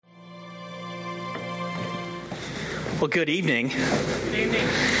Well, good evening. Good evening.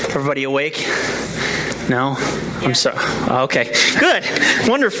 Everybody awake? No? I'm sorry. Okay. Good.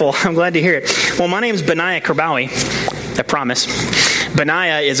 Wonderful. I'm glad to hear it. Well, my name's Benaiah Kerbawi. I promise.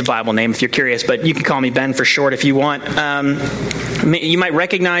 Benaiah is a Bible name if you're curious, but you can call me Ben for short if you want. You might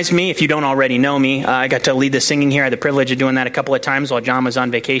recognize me if you don't already know me. I got to lead the singing here. I had the privilege of doing that a couple of times while John was on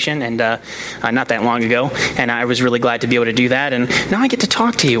vacation, and not that long ago. And I was really glad to be able to do that. And now I get to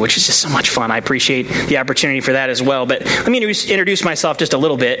talk to you, which is just so much fun. I appreciate the opportunity for that as well. But let me introduce myself just a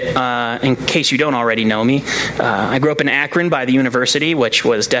little bit in case you don't already know me. I grew up in Akron by the university, which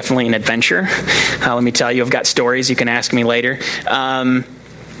was definitely an adventure. Let me tell you, I've got stories you can ask me later.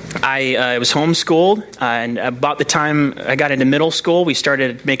 I was homeschooled, and about the time I got into middle school, we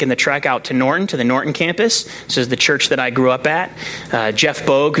started making the trek out to Norton, to the Norton campus. This is the church that I grew up at. Jeff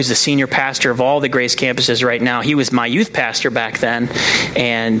Bogue, who's the senior pastor of all the Grace campuses right now, he was my youth pastor back then,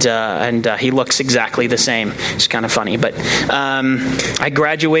 and he looks exactly the same. It's kind of funny, but I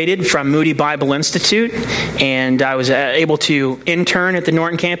graduated from Moody Bible Institute, and I was able to intern at the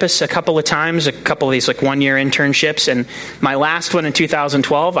Norton campus a couple of times, a couple of these like one-year internships, and my last one in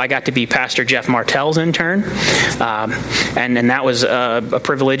 2012, I got to be Pastor Jeff Martell's intern, and that was a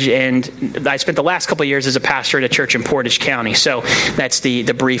privilege. And I spent the last couple of years as a pastor at a church in Portage County. So that's the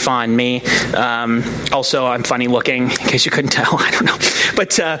brief on me. Also, I'm funny looking, in case you couldn't tell. I don't know.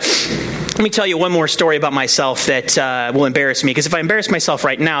 But let me tell you one more story about myself that will embarrass me. Because if I embarrass myself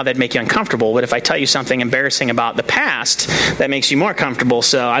right now, that'd make you uncomfortable. But if I tell you something embarrassing about the past, that makes you more comfortable.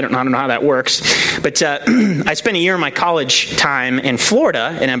 So I don't know how that works. But I spent a year of my college time in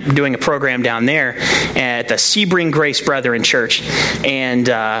Florida, and I'm doing a program down there at the Sebring Grace Brethren Church, and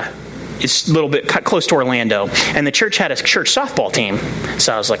it's a little bit close to Orlando, and the church had a church softball team.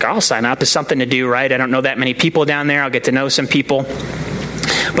 So I was like, I'll sign up. It's something to do, right? I don't know that many people down there. I'll get to know some people.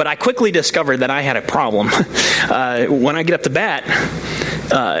 But I quickly discovered that I had a problem. When I get up to bat,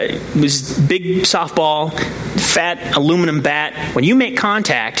 it was big softball, fat aluminum bat. When you make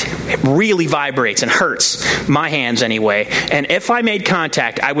contact, it really vibrates and hurts. My hands anyway. And if I made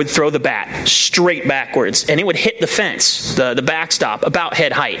contact, I would throw the bat straight backwards, and it would hit the fence, the backstop, about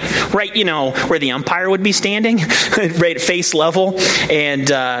head height. Right, where the umpire would be standing, right at face level.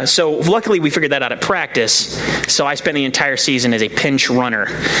 And so luckily we figured that out at practice. So I spent the entire season as a pinch runner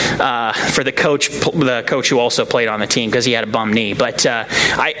for the coach who also played on the team because he had a bum knee. But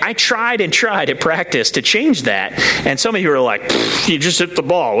I tried at practice to change that. And some of you were like, you just hit the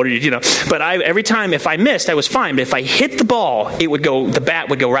ball. What are you? But every time if I missed, I was fine. But if I hit the ball, the bat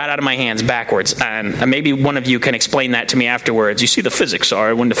would go right out of my hands backwards. And maybe one of you can explain that to me afterwards. You see the physics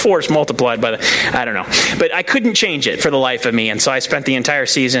are when the force multiplied by I don't know. But I couldn't change it for the life of me. And so I spent the entire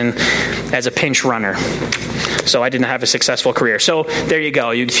season as a pinch runner. So I didn't have a successful career. So there you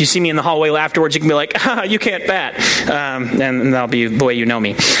go. If you see me in the hallway afterwards, you can be like, you can't bat. And that'll be the way you know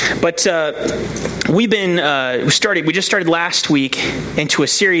me. But we just started last week into a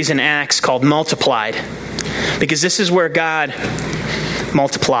series in Acts called Multiplied. Because this is where God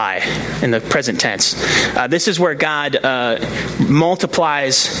multiply in the present tense. This is where God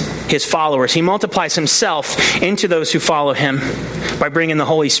multiplies his followers. He multiplies himself into those who follow him by bringing the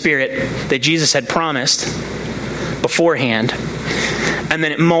Holy Spirit that Jesus had promised beforehand. And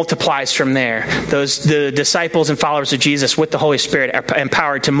then it multiplies from there. The disciples and followers of Jesus with the Holy Spirit are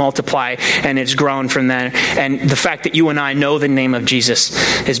empowered to multiply, and it's grown from there. And the fact that you and I know the name of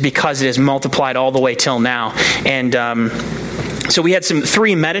Jesus is because it is multiplied all the way till now. And so we had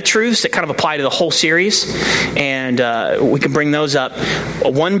 3 meta-truths that kind of apply to the whole series, and we can bring those up.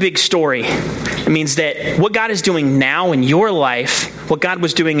 One big story. It means that what God is doing now in your life, what God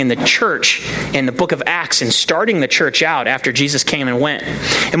was doing in the church in the book of Acts and starting the church out after Jesus came and went,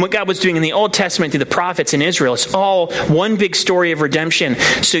 and what God was doing in the Old Testament through the prophets in Israel, it's all one big story of redemption.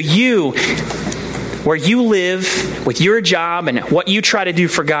 So where you live, with your job and what you try to do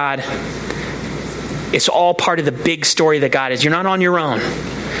for God, it's all part of the big story that God is. You're not on your own.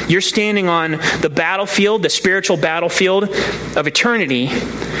 You're standing on the battlefield, the spiritual battlefield of eternity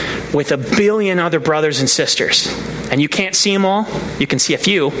with a billion other brothers and sisters. And you can't see them all. You can see a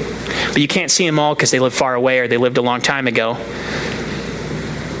few, but you can't see them all because they live far away or they lived a long time ago.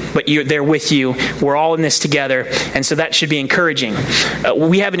 But they're with you. We're all in this together. And so that should be encouraging.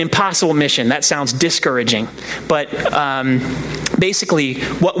 We have an impossible mission. That sounds discouraging. But basically,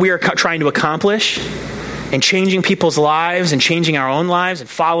 what we are trying to accomplish and changing people's lives and changing our own lives and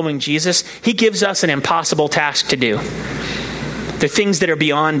following Jesus, he gives us an impossible task to do. They're things that are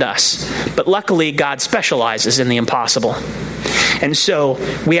beyond us. But luckily, God specializes in the impossible. And so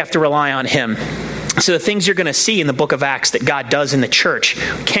we have to rely on him. So the things you're going to see in the book of Acts that God does in the church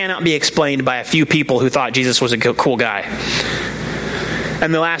cannot be explained by a few people who thought Jesus was a cool guy.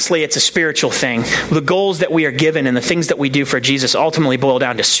 And then lastly, it's a spiritual thing. The goals that we are given and the things that we do for Jesus ultimately boil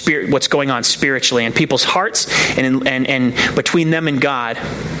down to spirit, what's going on spiritually in people's hearts and between them and God.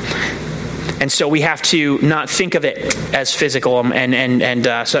 And so we have to not think of it as physical, so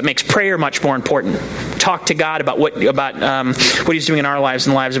it makes prayer much more important. Talk to God about what He's doing in our lives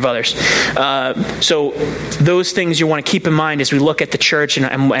and the lives of others. So those things you want to keep in mind as we look at the church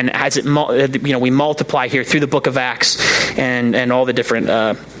and as we multiply here through the book of Acts and all the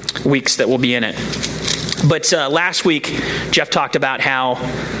different weeks that will be in it. But last week, Jeff talked about how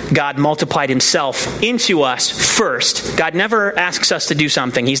God multiplied himself into us first. God never asks us to do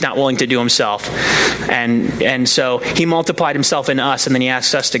something he's not willing to do himself. And so he multiplied himself in us, and then he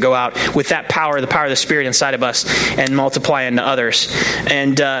asks us to go out with that power, the power of the Spirit inside of us, and multiply into others.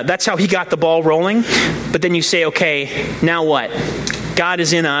 And that's how he got the ball rolling. But then you say, okay, now what? God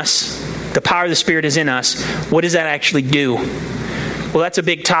is in us. The power of the Spirit is in us. What does that actually do? Well, that's a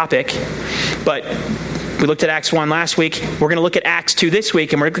big topic, but we looked at Acts 1 last week. We're going to look at Acts 2 this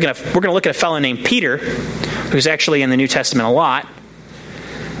week, and we're going to look at a fellow named Peter, who's actually in the New Testament a lot,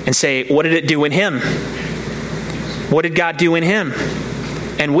 and say, what did it do in him? What did God do in him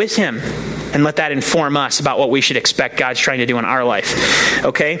and with him? And let that inform us about what we should expect God's trying to do in our life.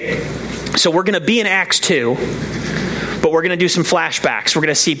 Okay? So we're going to be in Acts 2, but we're going to do some flashbacks. We're going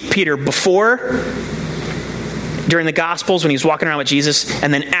to see Peter before, during the Gospels when he was walking around with Jesus,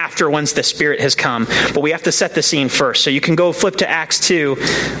 and then after once the Spirit has come. But we have to set the scene first. So you can go flip to Acts 2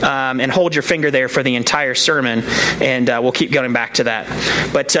 and hold your finger there for the entire sermon, and we'll keep going back to that.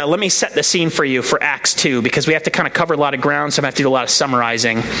 But let me set the scene for you for Acts 2, because we have to kind of cover a lot of ground, so I'm going to have to do a lot of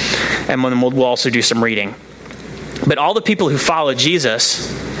summarizing, and then we'll also do some reading. But all the people who followed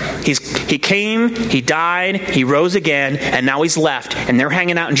Jesus, he came, he died, he rose again, and now he's left, and they're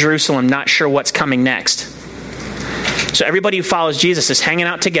hanging out in Jerusalem, not sure what's coming next. So everybody who follows Jesus is hanging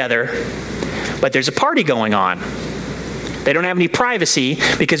out together, but there's a party going on. They don't have any privacy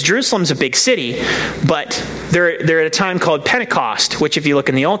because Jerusalem's a big city, but they're at a time called Pentecost, which if you look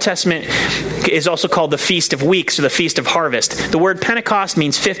in the Old Testament is also called the Feast of Weeks or the Feast of Harvest. The word Pentecost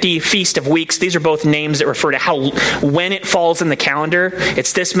means 50, Feast of Weeks. These are both names that refer to when it falls in the calendar.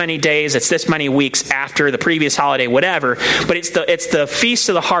 It's this many days, it's this many weeks after the previous holiday, whatever, but it's the Feast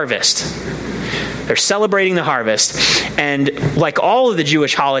of the Harvest. They're celebrating the harvest. And like all of the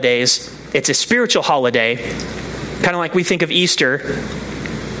Jewish holidays, it's a spiritual holiday, kind of like we think of Easter.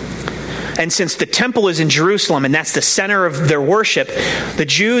 And since the temple is in Jerusalem and that's the center of their worship, the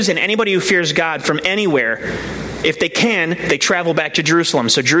Jews and anybody who fears God from anywhere, if they can, they travel back to Jerusalem.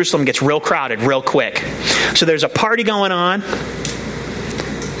 So Jerusalem gets real crowded real quick. So there's a party going on,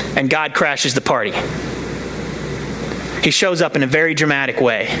 and God crashes the party. He shows up in a very dramatic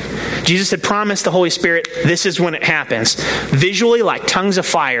way. Jesus had promised the Holy Spirit, this is when it happens. Visually, like tongues of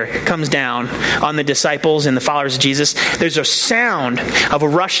fire comes down on the disciples and the followers of Jesus. There's a sound of a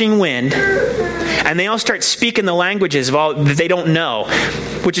rushing wind, and they all start speaking the languages of all that they don't know,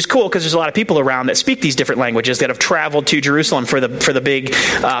 which is cool because there's a lot of people around that speak these different languages that have traveled to Jerusalem for the big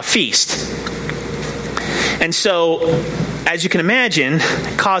feast. And so, as you can imagine,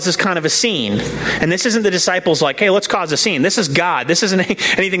 it causes kind of a scene. And this isn't the disciples like, hey, let's cause a scene. This is God. This isn't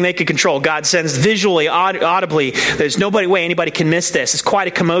anything they can control. God sends visually, audibly. There's no way anybody can miss this. It's quite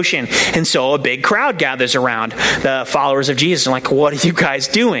a commotion. And so a big crowd gathers around the followers of Jesus. And like, what are you guys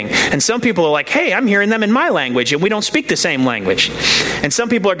doing? And some people are like, hey, I'm hearing them in my language, and we don't speak the same language. And some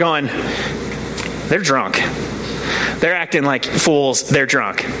people are going, they're drunk. They're acting like fools. They're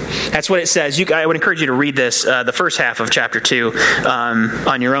drunk. That's what it says. I would encourage you to read this, the first half of chapter 2,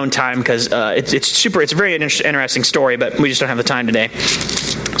 on your own time, because it's a very interesting story, but we just don't have the time today.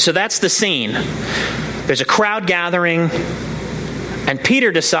 So that's the scene. There's a crowd gathering, and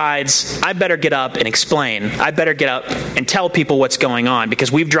Peter decides, I better get up and explain. I better get up and tell people what's going on,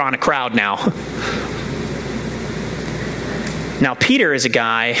 because we've drawn a crowd now. Now, Peter is a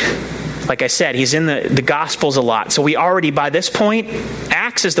guy, like I said, he's in the Gospels a lot. So we already, by this point,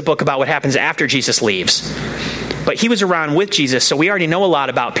 Acts is the book about what happens after Jesus leaves. But he was around with Jesus, so we already know a lot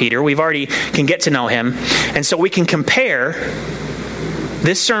about Peter. We've already can get to know him. And so we can compare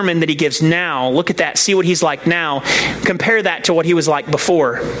this sermon that he gives now, look at that, see what he's like now, compare that to what he was like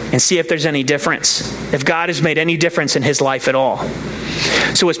before, and see if there's any difference, if God has made any difference in his life at all.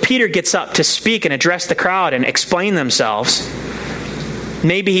 So as Peter gets up to speak and address the crowd and explain themselves,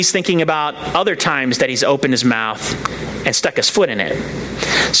 maybe he's thinking about other times that he's opened his mouth and stuck his foot in it.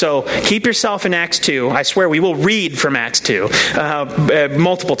 So keep yourself in Acts 2. I swear we will read from Acts 2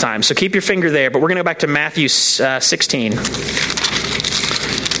 multiple times. So keep your finger there. But we're going to go back to Matthew 16.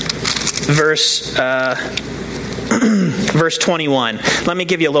 Verse 21. Let me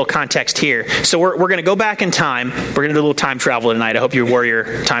give you a little context here. So we're going to go back in time. We're going to do a little time travel tonight. I hope you wore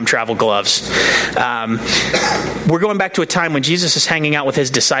your time travel gloves. We're going back to a time when Jesus is hanging out with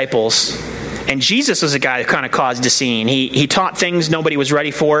his disciples. And Jesus was a guy who kind of caused a scene. He taught things nobody was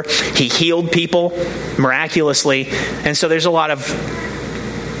ready for. He healed people miraculously. And so there's a lot of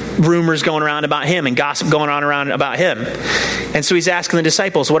rumors going around about him and gossip going on around about him. And so he's asking the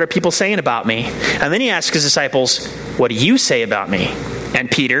disciples, what are people saying about me? And then he asks his disciples, what do you say about me?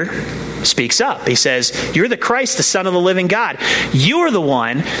 And Peter speaks up. He says, you're the Christ, the Son of the living God. You're the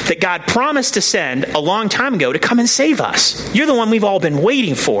one that God promised to send a long time ago to come and save us. You're the one we've all been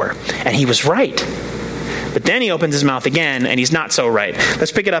waiting for. And he was right. But then he opens his mouth again and he's not so right.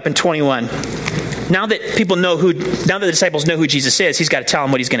 Let's pick it up in 21. Now that the disciples know who Jesus is, he's got to tell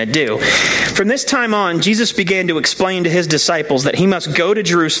them what he's going to do. From this time on, Jesus began to explain to his disciples that he must go to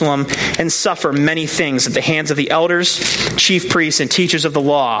Jerusalem and suffer many things at the hands of the elders, chief priests, and teachers of the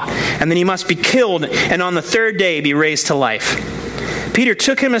law. And then he must be killed and on the third day be raised to life. Peter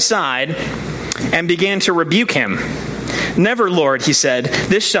took him aside and began to rebuke him. Never, Lord, he said,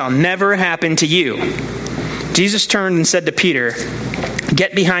 this shall never happen to you. Jesus turned and said to Peter,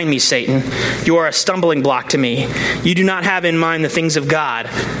 get behind me, Satan. You are a stumbling block to me. You do not have in mind the things of God,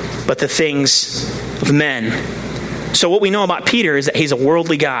 but the things of men. So what we know about Peter is that he's a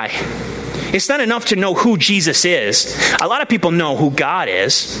worldly guy. It's not enough to know who Jesus is. A lot of people know who God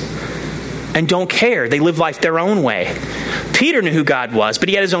is and don't care. They live life their own way. Peter knew who God was, but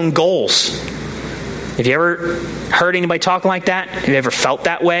he had his own goals. Have you ever heard anybody talk like that? Have you ever felt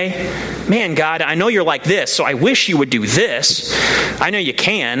that way? Man, God, I know you're like this, so I wish you would do this. I know you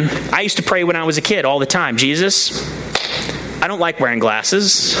can. I used to pray when I was a kid all the time. Jesus, I don't like wearing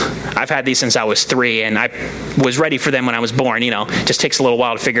glasses. I've had these since I was 3, and I was ready for them when I was born. It just takes a little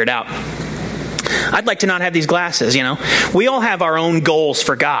while to figure it out. I'd like to not have these glasses, We all have our own goals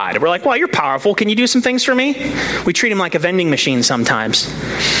for God. We're like, well, you're powerful. Can you do some things for me? We treat him like a vending machine sometimes.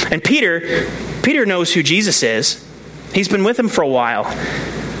 And Peter knows who Jesus is. He's been with him for a while.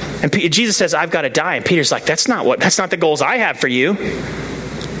 And Jesus says, I've got to die. And Peter's like, that's not the goals I have for you.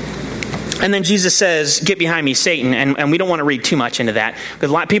 And then Jesus says, get behind me, Satan. And we don't want to read too much into that, because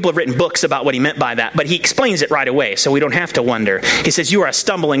a lot of people have written books about what he meant by that. But he explains it right away, so we don't have to wonder. He says, you are a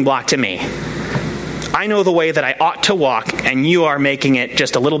stumbling block to me. I know the way that I ought to walk, and you are making it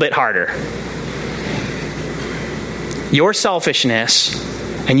just a little bit harder. Your selfishness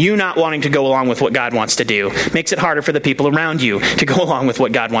and you not wanting to go along with what God wants to do makes it harder for the people around you to go along with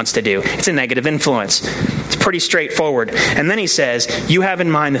what God wants to do. It's a negative influence. It's pretty straightforward. And then he says, you have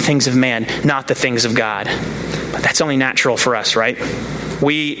in mind the things of man, not the things of God. But that's only natural for us, right?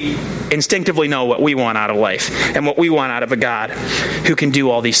 We instinctively know what we want out of life and what we want out of a God who can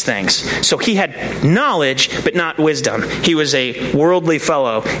do all these things. So he had knowledge, but not wisdom. He was a worldly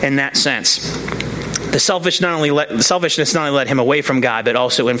fellow in that sense. The selfishness not only led him away from God, but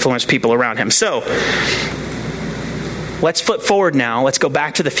also influenced people around him. So let's flip forward now. Let's go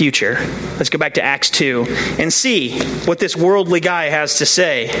back to the future. Let's go back to Acts 2 and see what this worldly guy has to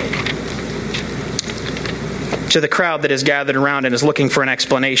say to the crowd that is gathered around and is looking for an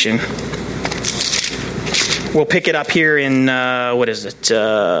explanation. We'll pick it up here in, where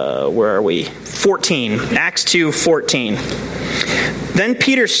are we? 14. Acts 2:14. Then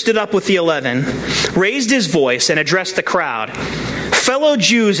Peter stood up with the 11, raised his voice, and addressed the crowd. Fellow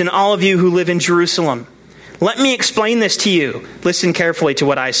Jews and all of you who live in Jerusalem, let me explain this to you. Listen carefully to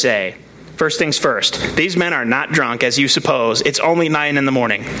what I say. First things first, these men are not drunk, as you suppose. It's only 9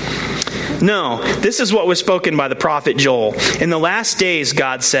 a.m. No, this is what was spoken by the prophet Joel. In the last days,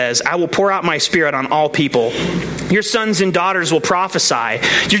 God says, I will pour out my spirit on all people. Your sons and daughters will prophesy.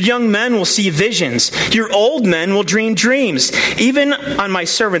 Your young men will see visions. Your old men will dream dreams. Even on my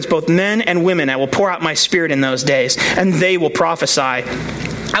servants, both men and women, I will pour out my spirit in those days, and they will prophesy.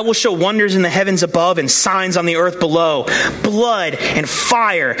 I will show wonders in the heavens above and signs on the earth below, blood and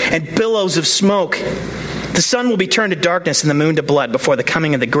fire and billows of smoke. The sun will be turned to darkness and the moon to blood before the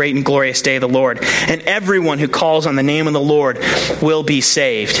coming of the great and glorious day of the Lord. And everyone who calls on the name of the Lord will be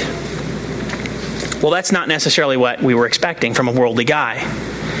saved. Well, that's not necessarily what we were expecting from a worldly guy.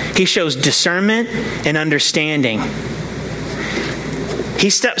 He shows discernment and understanding. He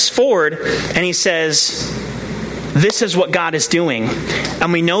steps forward and he says, This is what God is doing.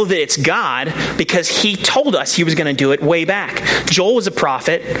 And we know that it's God because he told us he was going to do it way back. Joel was a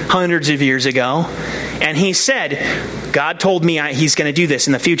prophet hundreds of years ago, and he said, God told me he's going to do this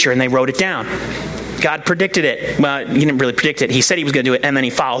in the future, and they wrote it down. God predicted it. Well, he didn't really predict it. He said he was going to do it, and then he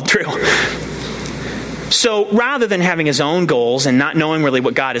followed through. So rather than having his own goals and not knowing really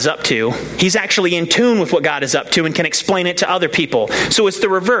what God is up to, he's actually in tune with what God is up to and can explain it to other people. So it's the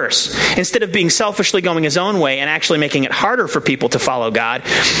reverse. Instead of being selfishly going his own way and actually making it harder for people to follow God,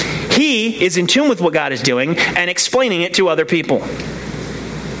 he is in tune with what God is doing and explaining it to other people.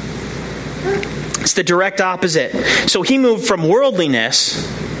 It's the direct opposite. So he moved from worldliness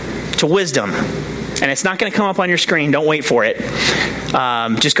to wisdom. And it's not going to come up on your screen. Don't wait for it.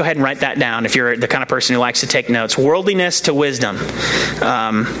 Just go ahead and write that down if you're the kind of person who likes to take notes. Worldliness to wisdom.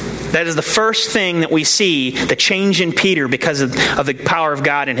 That is the first thing that we see, the change in Peter because of the power of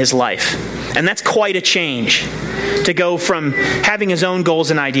God in his life. And that's quite a change. To go from having his own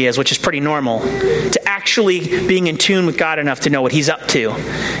goals and ideas, which is pretty normal, to actually being in tune with God enough to know what he's up to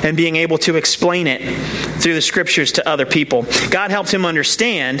and being able to explain it through the scriptures to other people. God helped him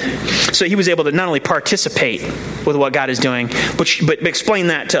understand, so he was able to not only participate with what God is doing, but explain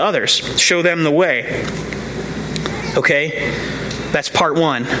that to others, show them the way. Okay? That's part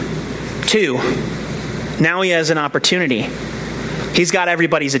 1. 2, now he has an opportunity. He's got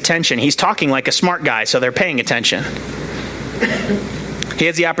everybody's attention. He's talking like a smart guy, so they're paying attention. He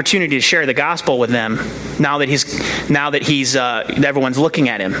has the opportunity to share the gospel with them now that everyone's looking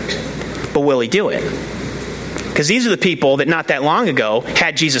at him. But will he do it? Because these are the people that not that long ago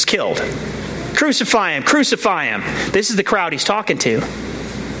had Jesus killed. Crucify him, crucify him. This is the crowd he's talking to.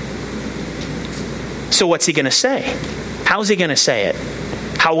 So what's he going to say? How's he going to say it?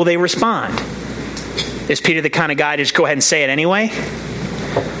 How will they respond? Is Peter the kind of guy to just go ahead and say it anyway?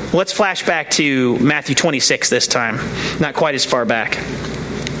 Let's flash back to Matthew 26 this time. Not quite as far back.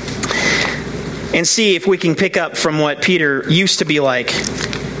 And see if we can pick up from what Peter used to be like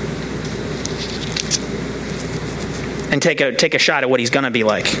and take a shot at what he's going to be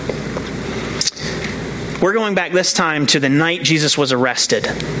like. We're going back this time to the night Jesus was arrested.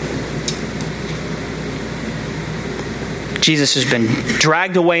 Jesus has been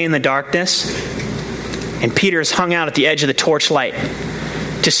dragged away in the darkness, and Peter is hung out at the edge of the torchlight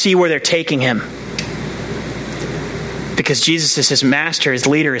to see where they're taking him. Because Jesus is his master, his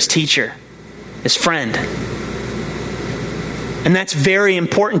leader, his teacher, his friend. And that's very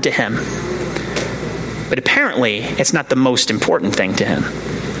important to him. But apparently, it's not the most important thing to him.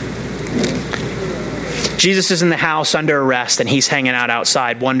 Jesus is in the house under arrest, and he's hanging out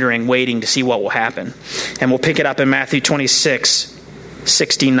outside, wondering, waiting to see what will happen. And we'll pick it up in Matthew 26,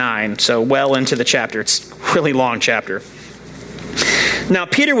 69, so well into the chapter. It's a really long chapter. Now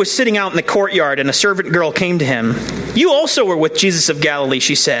Peter was sitting out in the courtyard, and a servant girl came to him. "You also were with Jesus of Galilee,"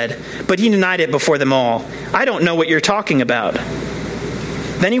 she said, but he denied it before them all. "I don't know what you're talking about."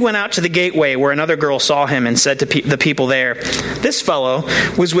 Then he went out to the gateway where another girl saw him and said to the people there, "This fellow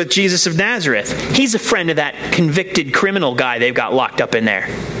was with Jesus of Nazareth. He's a friend of that convicted criminal guy they've got locked up in there."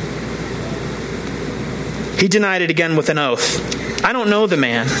 He denied it again with an oath. "I don't know the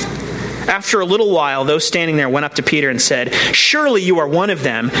man." After a little while, those standing there went up to Peter and said, "Surely you are one of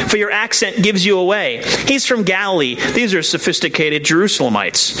them, for your accent gives you away. He's from Galilee. These are sophisticated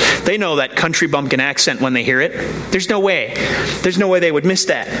Jerusalemites. They know that country bumpkin accent when they hear it. There's no way they would miss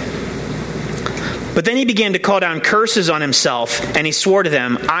that." But then he began to call down curses on himself, and he swore to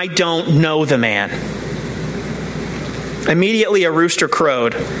them, "I don't know the man." Immediately a rooster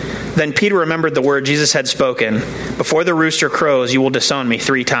crowed. Then Peter remembered the word Jesus had spoken, "Before the rooster crows, you will disown me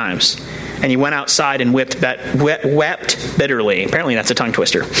 3 times." And he went outside and wept bitterly. Apparently that's a tongue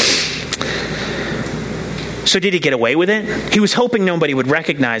twister. So did he get away with it? He was hoping nobody would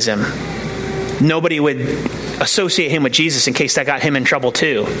recognize him. Nobody would associate him with Jesus in case that got him in trouble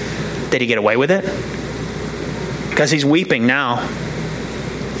too. Did he get away with it? Because he's weeping now.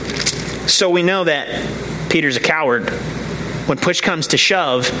 So we know that Peter's a coward. When push comes to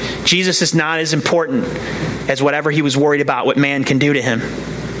shove, Jesus is not as important as whatever he was worried about what man can do to him.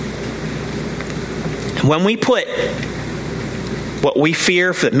 When we put what we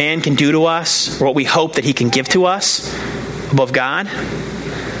fear that man can do to us, or what we hope that he can give to us, above God,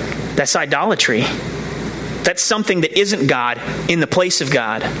 that's idolatry. That's something that isn't God in the place of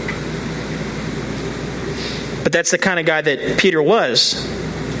God. But that's the kind of guy that Peter was.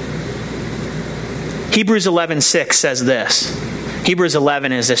 Hebrews 11:6 says this. Hebrews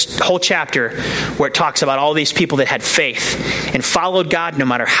 11 is this whole chapter where it talks about all these people that had faith and followed God no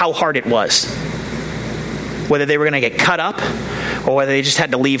matter how hard it was. Whether they were going to get cut up or whether they just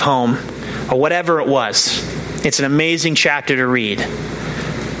had to leave home or whatever it was. It's an amazing chapter to read.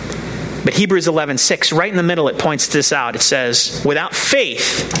 But Hebrews 11:6, right in the middle, it points this out. It says, without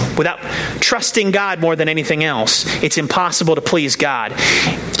faith, without trusting God more than anything else, it's impossible to please God.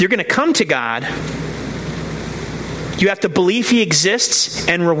 If you're going to come to God, you have to believe he exists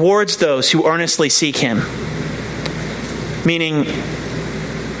and rewards those who earnestly seek him. Meaning,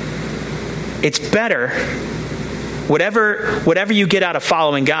 it's better, whatever you get out of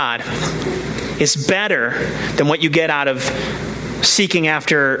following God is better than what you get out of seeking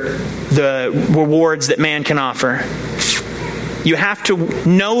after the rewards that man can offer. You have to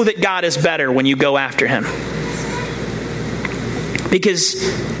know that God is better when you go after him. Because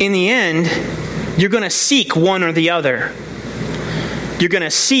in the end, you're going to seek one or the other. You're going to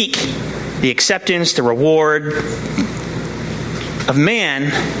seek the acceptance, the reward of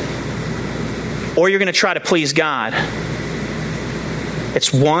man, or you're going to try to please God.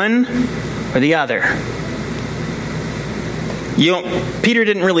 It's one or the other. Peter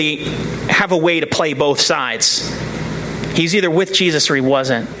didn't really have a way to play both sides. He's either with Jesus or he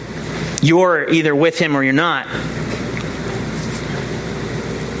wasn't. You're either with him or you're not.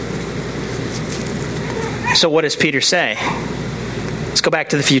 So what does Peter say? Let's go back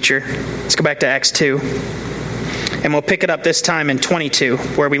to the future. Let's go back to Acts 2. And we'll pick it up this time in 22,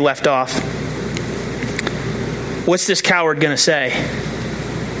 where we left off. What's this coward going to say?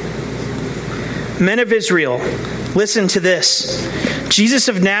 Men of Israel, listen to this. Jesus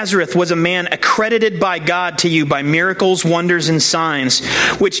of Nazareth was a man accredited by God to you by miracles, wonders, and signs,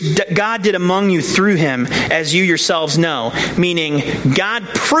 which God did among you through him, as you yourselves know. Meaning, God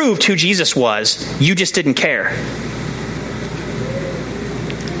proved who Jesus was. You just didn't care.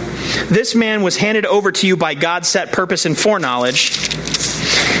 This man was handed over to you by God's set purpose and foreknowledge,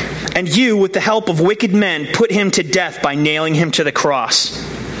 and you, with the help of wicked men, put him to death by nailing him to the cross.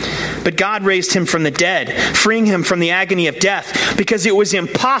 But God raised him from the dead, freeing him from the agony of death, because it was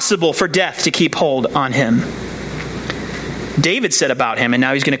impossible for death to keep hold on him. David said about him, and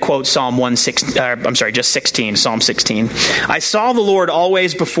now he's going to quote Psalm 16. I saw the Lord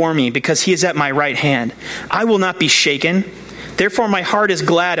always before me, because he is at my right hand. I will not be shaken. Therefore my heart is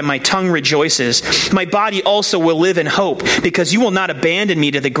glad and my tongue rejoices. My body also will live in hope, because you will not abandon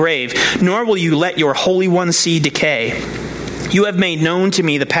me to the grave, nor will you let your Holy One see decay. You have made known to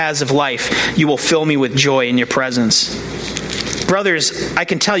me the paths of life. You will fill me with joy in your presence. Brothers, I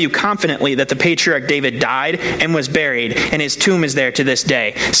can tell you confidently that the patriarch David died and was buried, and his tomb is there to this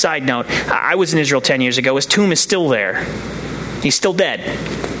day. Side note, I was in Israel 10 years ago. His tomb is still there. He's still dead.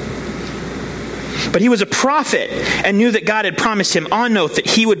 But he was a prophet and knew that God had promised him on oath that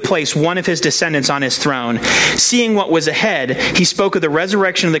he would place one of his descendants on his throne. Seeing what was ahead, he spoke of the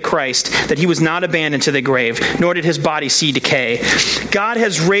resurrection of the Christ, that he was not abandoned to the grave, nor did his body see decay. God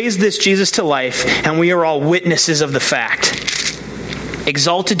has raised this Jesus to life, and we are all witnesses of the fact.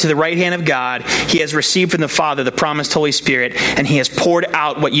 Exalted to the right hand of God, he has received from the Father the promised Holy Spirit, and he has poured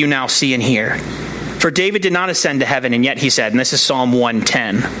out what you now see and hear. For David did not ascend to heaven, and yet he said, and this is Psalm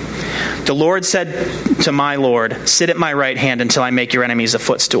 110, the Lord said to my Lord, sit at my right hand until I make your enemies a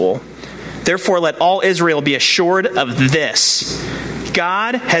footstool. Therefore let all Israel be assured of this.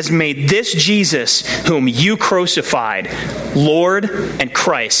 God has made this Jesus, whom you crucified, Lord and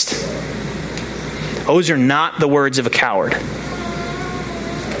Christ. Those are not the words of a coward.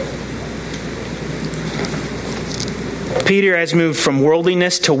 Peter has moved from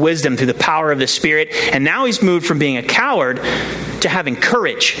worldliness to wisdom through the power of the Spirit, and now he's moved from being a coward to having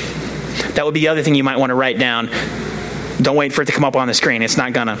courage. That would be the other thing you might want to write down. Don't wait for it to come up on the screen. It's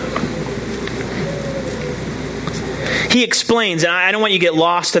not gonna. He explains, and I don't want you to get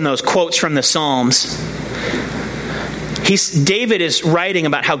lost in those quotes from the Psalms. David is writing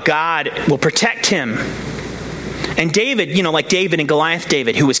about how God will protect him. And David, like David and Goliath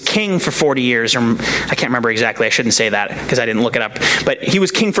David, who was king for 40 years, or I can't remember exactly, I shouldn't say that because I didn't look it up, but he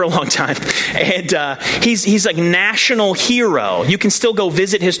was king for a long time. And he's like national hero. You can still go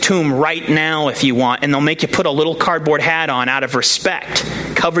visit his tomb right now if you want, and they'll make you put a little cardboard hat on out of respect.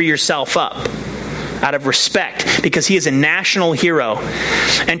 Cover yourself up out of respect, because he is a national hero.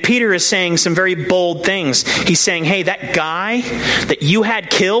 And Peter is saying some very bold things. He's saying, hey, that guy that you had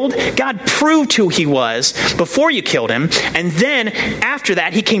killed, God proved who he was before you killed him. And then after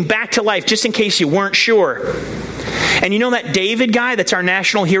that, he came back to life, just in case you weren't sure. And you know that David guy that's our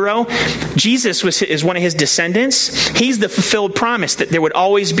national hero? Jesus is one of his descendants. He's the fulfilled promise that there would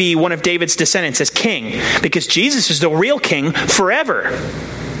always be one of David's descendants as king, because Jesus is the real king forever.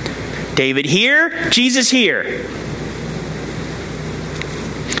 David here, Jesus here.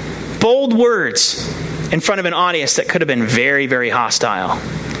 Bold words in front of an audience that could have been very, very hostile.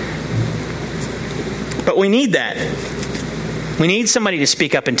 But we need that. We need somebody to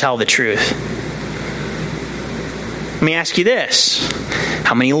speak up and tell the truth. Let me ask you this.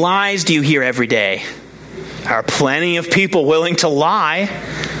 How many lies do you hear every day? There are plenty of people willing to lie.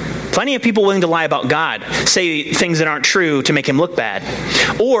 Plenty of people willing to lie about God, say things that aren't true to make him look bad,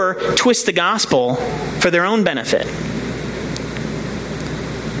 or twist the gospel for their own benefit.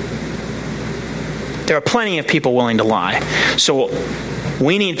 There are plenty of people willing to lie. So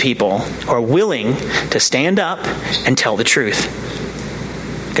we need people who are willing to stand up and tell the truth.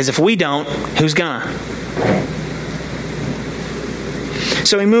 Because if we don't, who's gonna?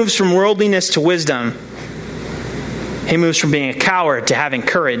 So he moves from worldliness to wisdom. He moves from being a coward to having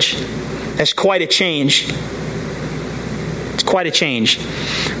courage. That's quite a change. It's quite a change.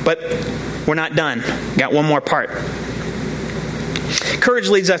 But we're not done. Got one more part. Courage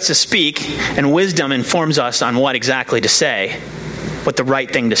leads us to speak, and wisdom informs us on what exactly to say, what the right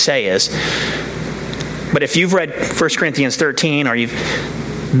thing to say is. But if you've read 1 Corinthians 13, or you've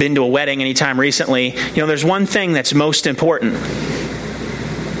been to a wedding anytime recently, there's one thing that's most important.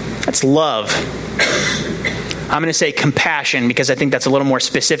 That's love. I'm going to say compassion because I think that's a little more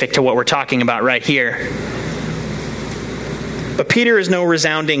specific to what we're talking about right here. But Peter is no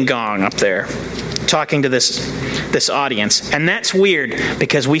resounding gong up there talking to this audience. And that's weird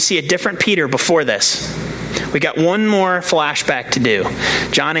because we see a different Peter before this. We got one more flashback to do.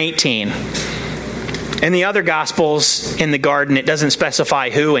 John 18. In the other Gospels, in the garden, it doesn't specify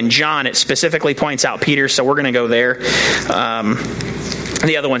who. In John, it specifically points out Peter, so we're going to go there.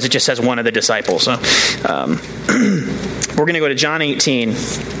 The other ones, it just says one of the disciples. So we're going to go to John 18.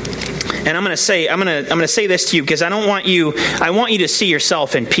 And I'm going to say this to you because I want you to see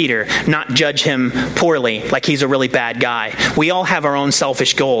yourself in Peter, not judge him poorly like he's a really bad guy. We all have our own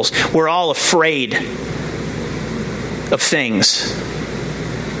selfish goals. We're all afraid of things.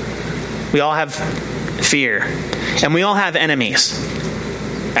 We all have fear. And we all have enemies.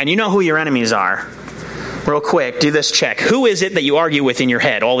 And you know who your enemies are. Real quick, do this check. Who is it that you argue with in your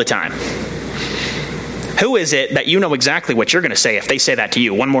head all the time? Who is it that you know exactly what you're going to say if they say that to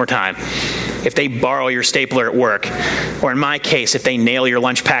you one more time? If they borrow your stapler at work, or in my case, if they nail your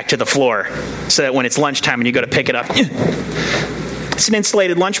lunch pack to the floor so that when it's lunchtime and you go to pick it up, it's an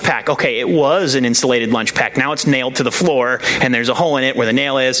insulated lunch pack. Okay, it was an insulated lunch pack. Now it's nailed to the floor and there's a hole in it where the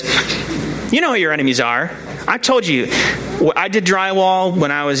nail is. You know who your enemies are. I told you, I did drywall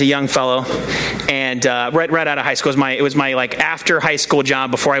when I was a young fellow, and right out of high school. It was my after high school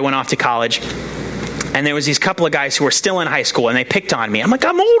job before I went off to college. And there was these couple of guys who were still in high school, and they picked on me. I'm like,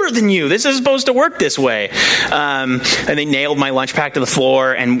 I'm older than you. This is supposed to work this way. And they nailed my lunch pack to the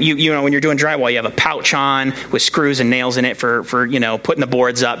floor. And you know, when you're doing drywall, you have a pouch on with screws and nails in it for putting the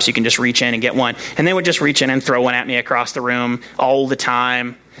boards up so you can just reach in and get one. And they would just reach in and throw one at me across the room all the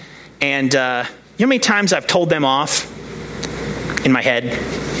time. And you know how many times I've told them off in my head?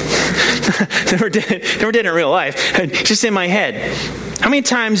 Never did it in real life. Just in my head. How many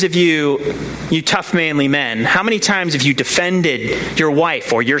times have you tough manly men, how many times have you defended your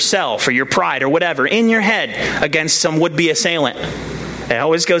wife or yourself or your pride or whatever in your head against some would-be assailant? It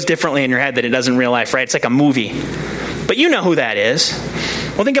always goes differently in your head than it does in real life, right? It's like a movie. But you know who that is.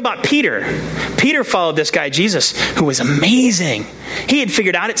 Well, think about Peter. Peter followed this guy, Jesus, who was amazing. He had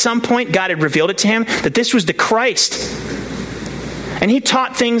figured out at some point, God had revealed it to him, that this was the Christ. And he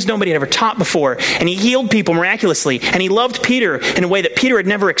taught things nobody had ever taught before. And he healed people miraculously. And he loved Peter in a way that Peter had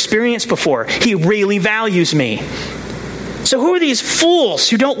never experienced before. He really values me. So who are these fools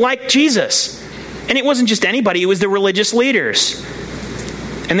who don't like Jesus? And it wasn't just anybody. It was the religious leaders.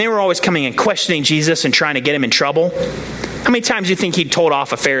 And they were always coming and questioning Jesus and trying to get him in trouble. How many times do you think he'd told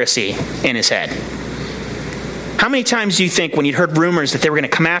off a Pharisee in his head? How many times do you think when he'd heard rumors that they were going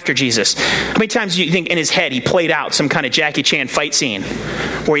to come after Jesus, how many times do you think in his head he played out some kind of Jackie Chan fight scene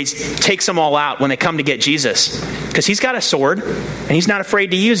where he takes them all out when they come to get Jesus? Because he's got a sword and he's not afraid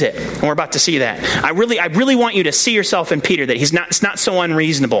to use it. And we're about to see that. I really want you to see yourself in Peter, that it's not so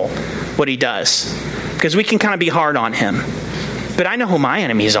unreasonable what he does. Because we can kind of be hard on him. But I know who my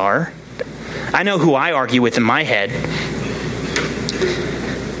enemies are. I know who I argue with in my head.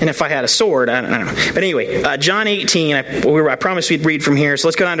 And if I had a sword, I don't know. But anyway, John 18, I promised we'd read from here. So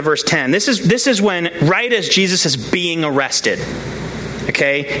let's go down to verse 10. This is when, right as Jesus is being arrested.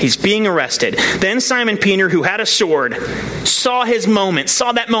 Okay? He's being arrested. Then Simon Peter, who had a sword, saw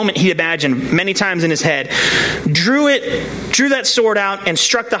that moment he imagined many times in his head, drew that sword out and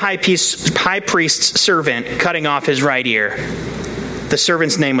struck the high priest's servant, cutting off his right ear. The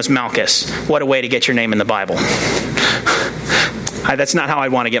servant's name was Malchus. What a way to get your name in the Bible. That's not how I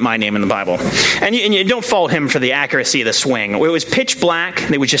want to get my name in the Bible. And you don't fault him for the accuracy of the swing. It was pitch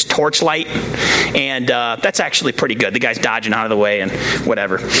black. It was just torchlight. And that's actually pretty good. The guy's dodging out of the way and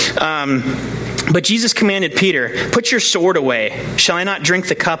whatever. But Jesus commanded Peter, put your sword away. Shall I not drink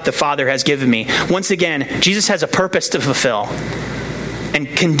the cup the Father has given me? Once again, Jesus has a purpose to fulfill. And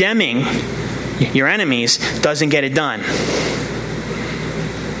condemning your enemies doesn't get it done.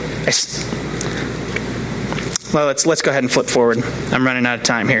 Well, let's go ahead and flip forward. I'm running out of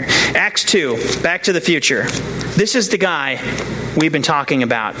time here. Acts 2, Back to the Future. This is the guy we've been talking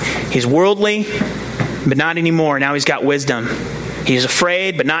about. He's worldly, but not anymore. Now he's got wisdom. He's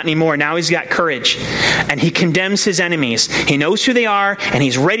afraid, but not anymore. Now he's got courage. And he condemns his enemies. He knows who they are, and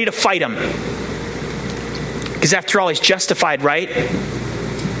he's ready to fight them. Because after all, he's justified, right?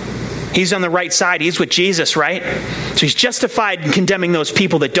 He's on the right side. He's with Jesus, right? So he's justified in condemning those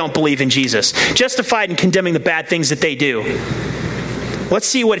people that don't believe in Jesus. Justified in condemning the bad things that they do. Let's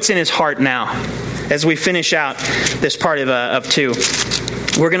see what's in his heart now as we finish out this part of 2.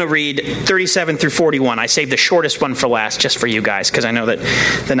 We're going to read 37 through 41. I saved the shortest one for last just for you guys because I know that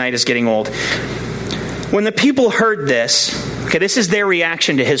the night is getting old. When the people heard this, okay, this is their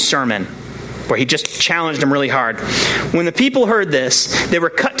reaction to his sermon, where he just challenged them really hard. When the people heard this, they were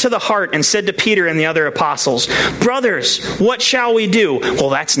cut to the heart and said to Peter and the other apostles, brothers, what shall we do? Well,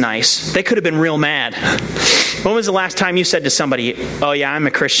 that's nice. They could have been real mad. When was the last time you said to somebody, oh yeah, I'm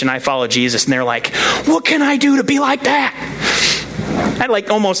a Christian, I follow Jesus, and they're like, what can I do to be like that? That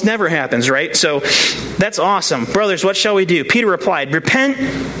almost never happens, right? So that's awesome. Brothers, what shall we do? Peter replied, repent.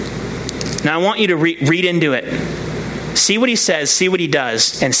 Now I want you to read into it. See what he says, see what he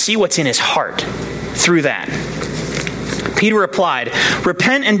does, and see what's in his heart through that. Peter replied,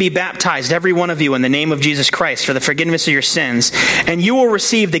 repent and be baptized, every one of you, in the name of Jesus Christ for the forgiveness of your sins, and you will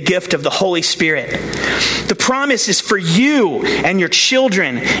receive the gift of the Holy Spirit. The promise is for you and your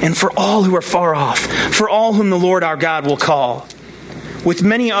children and for all who are far off, for all whom the Lord our God will call. With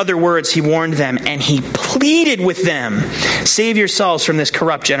many other words he warned them, and he pleaded with them, save yourselves from this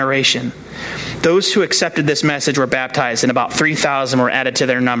corrupt generation. Those who accepted this message were baptized, and about 3,000 were added to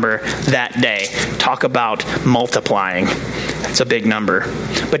their number that day. Talk about multiplying. That's a big number.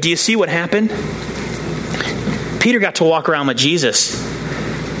 But do you see what happened? Peter got to walk around with Jesus.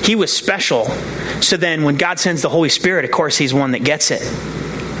 He was special. So then when God sends the Holy Spirit, of course, he's one that gets it.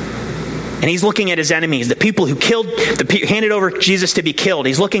 And he's looking at his enemies, the people who handed over Jesus to be killed.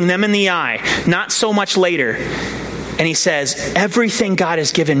 He's looking them in the eye, not so much later. And he says, everything God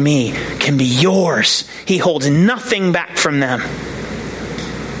has given me can be yours. He holds nothing back from them.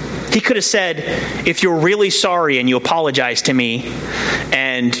 He could have said, if you're really sorry and you apologize to me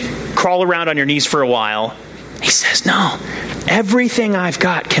and crawl around on your knees for a while. He says, no, everything I've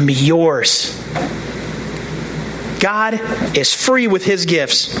got can be yours. God is free with his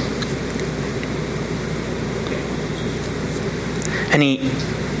gifts. And he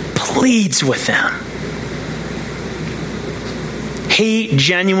pleads with them. He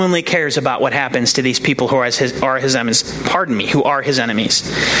genuinely cares about what happens to these people who are his enemies.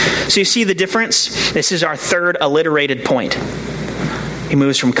 So you see the difference? This is our third alliterated point. He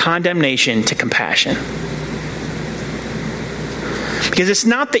moves from condemnation to compassion. Because it's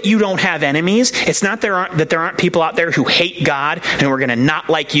not that you don't have enemies. It's not that there aren't people out there who hate God and who are going to not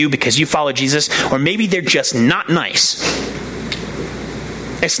like you because you follow Jesus, or maybe they're just not nice.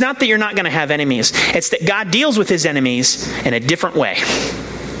 It's not that you're not going to have enemies. It's that God deals with his enemies in a different way.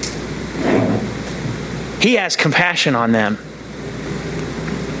 He has compassion on them.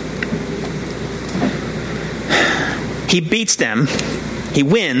 He beats them. He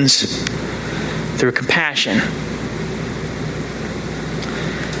wins through compassion.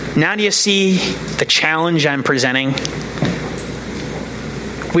 Now do you see the challenge I'm presenting?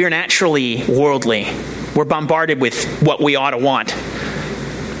 We are naturally worldly. We're bombarded with what we ought to want.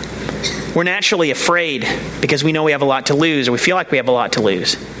 We're naturally afraid because we know we have a lot to lose, or we feel like we have a lot to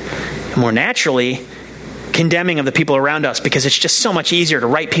lose. And we're naturally condemning of the people around us because it's just so much easier to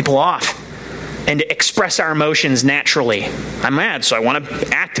write people off and to express our emotions naturally. I'm mad, so I want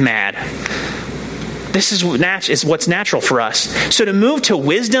to act mad. This is what's natural for us. So to move to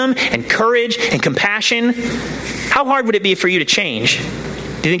wisdom and courage and compassion, how hard would it be for you to change?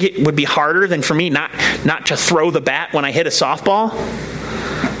 Do you think it would be harder than for me not to throw the bat when I hit a softball?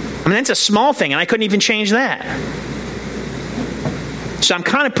 I mean, that's a small thing, and I couldn't even change that. So I'm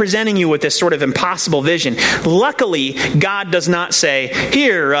kind of presenting you with this sort of impossible vision. Luckily, God does not say,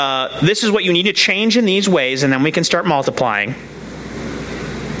 here, this is what you need to change in these ways, and then we can start multiplying.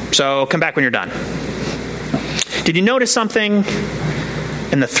 So come back when you're done. Did you notice something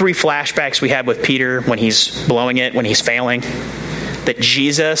in the 3 flashbacks we had with Peter when he's blowing it, when he's failing? that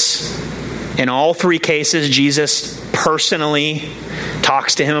Jesus, in all three cases, Jesus personally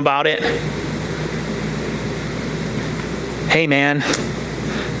talks to him about it? Hey man,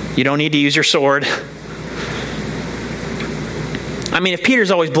 you don't need to use your sword. I mean, if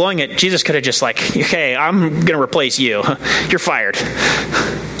Peter's always blowing it, Jesus could have just like, okay, I'm going to replace you. You're fired.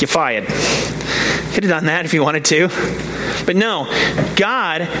 You're fired. Could have done that if he wanted to. But no,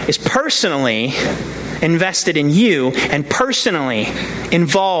 God is personally invested in you and personally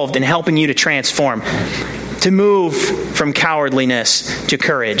involved in helping you to transform, to move from cowardliness to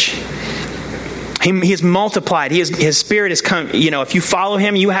courage. He has multiplied. His Spirit has come. You know, if you follow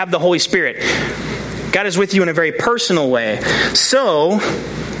him, you have the Holy Spirit. God is with you in a very personal way. So,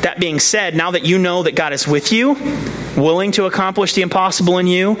 that being said, now that you know that God is with you, willing to accomplish the impossible in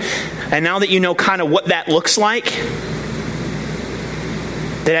you, and now that you know kind of what that looks like,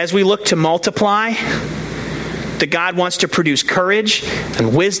 that as we look to multiply, that God wants to produce courage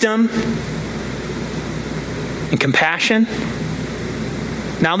and wisdom and compassion.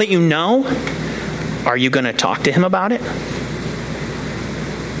 Now that you know, are you going to talk to him about it?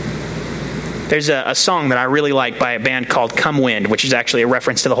 There's a song that I really like by a band called Come Wind, which is actually a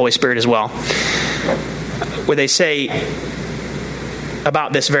reference to the Holy Spirit as well, where they say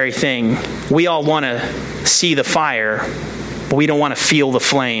about this very thing, we all want to see the fire, but we don't want to feel the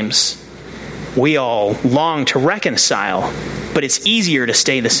flames. We all long to reconcile, but it's easier to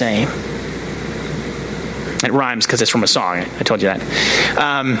stay the same. It rhymes because it's from a song. I told you that.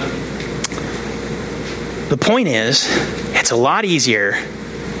 The point is, it's a lot easier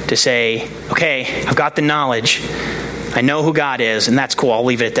to say, okay, I've got the knowledge. I know who God is, and that's cool. I'll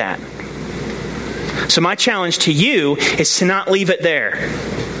leave it at that. So my challenge to you is to not leave it there.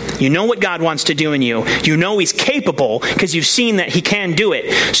 You know what God wants to do in you. You know he's capable because you've seen that he can do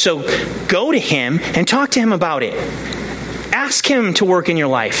it. So go to him and talk to him about it. Ask him to work in your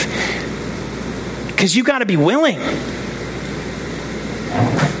life. Because you've got to be willing.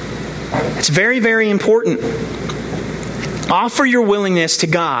 It's very, very important. Offer your willingness to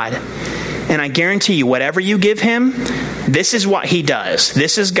God, and I guarantee you, whatever you give him, this is what he does.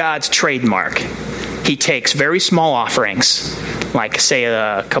 This is God's trademark. He takes very small offerings, like say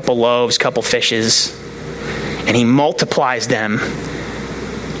a couple loaves, couple fishes, and he multiplies them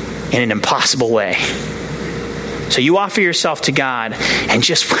in an impossible way. So you offer yourself to God, and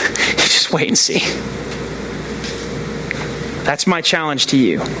just wait and see. That's my challenge to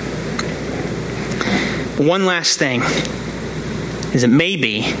you. One last thing is that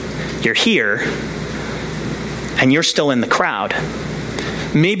maybe you're here and you're still in the crowd.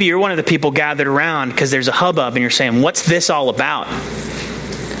 Maybe you're one of the people gathered around because there's a hubbub and you're saying, what's this all about?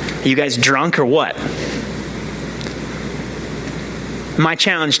 Are you guys drunk or what? My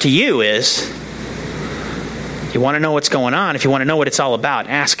challenge to you is, you want to know what's going on, if you want to know what it's all about,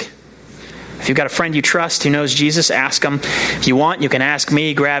 ask. If you've got a friend you trust who knows Jesus, ask them. If you want, you can ask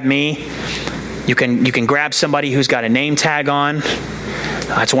me, grab me. You can grab somebody who's got a name tag on.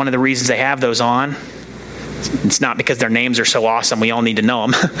 That's one of the reasons they have those on. It's not because their names are so awesome, we all need to know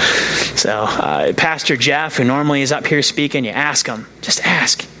them. So Pastor Jeff, who normally is up here speaking, you ask him. Just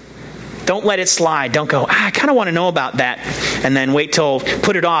ask. Don't let it slide. Don't go, I kind of want to know about that. And then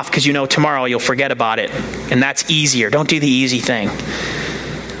put it off because you know tomorrow you'll forget about it. And that's easier. Don't do the easy thing.